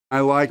I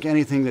like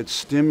anything that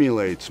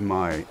stimulates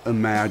my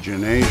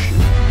imagination.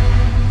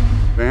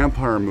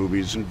 Vampire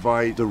movies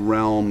invite the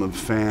realm of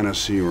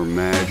fantasy or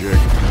magic,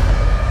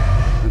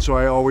 and so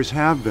I always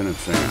have been a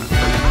fan.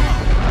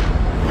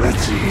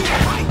 Let's eat.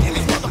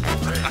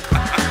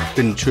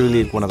 Been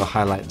truly one of the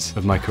highlights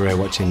of my career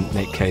watching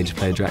Nick Cage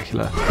play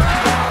Dracula.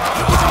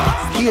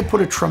 He had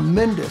put a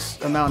tremendous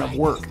amount of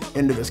work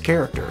into this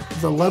character.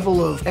 The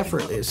level of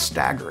effort is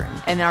staggering.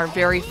 In our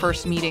very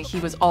first meeting, he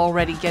was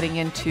already getting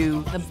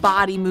into the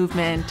body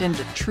movement and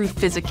the true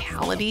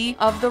physicality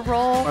of the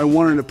role. I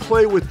wanted to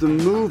play with the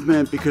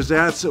movement because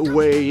that's a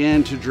way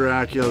into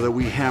Dracula that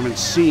we haven't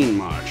seen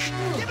much.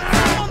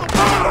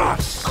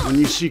 When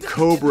you see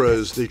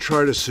cobras, they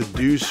try to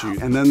seduce you,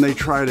 and then they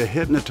try to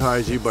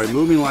hypnotize you by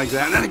moving like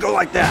that, and then they go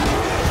like that.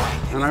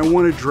 And I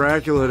wanted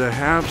Dracula to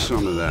have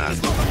some of that.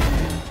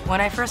 When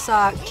I first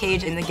saw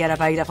Cage in the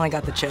getup, I definitely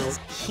got the chills.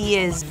 He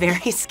is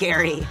very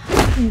scary.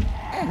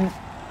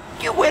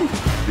 You win.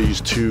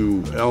 These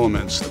two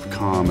elements of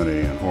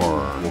comedy and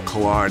horror will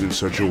collide in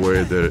such a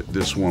way that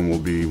this one will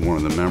be one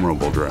of the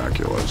memorable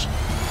Draculas.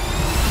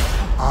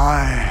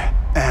 I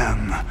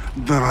am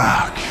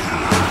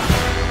Dracula.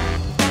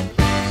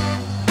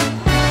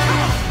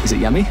 Is it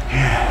yummy?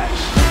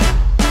 Yes.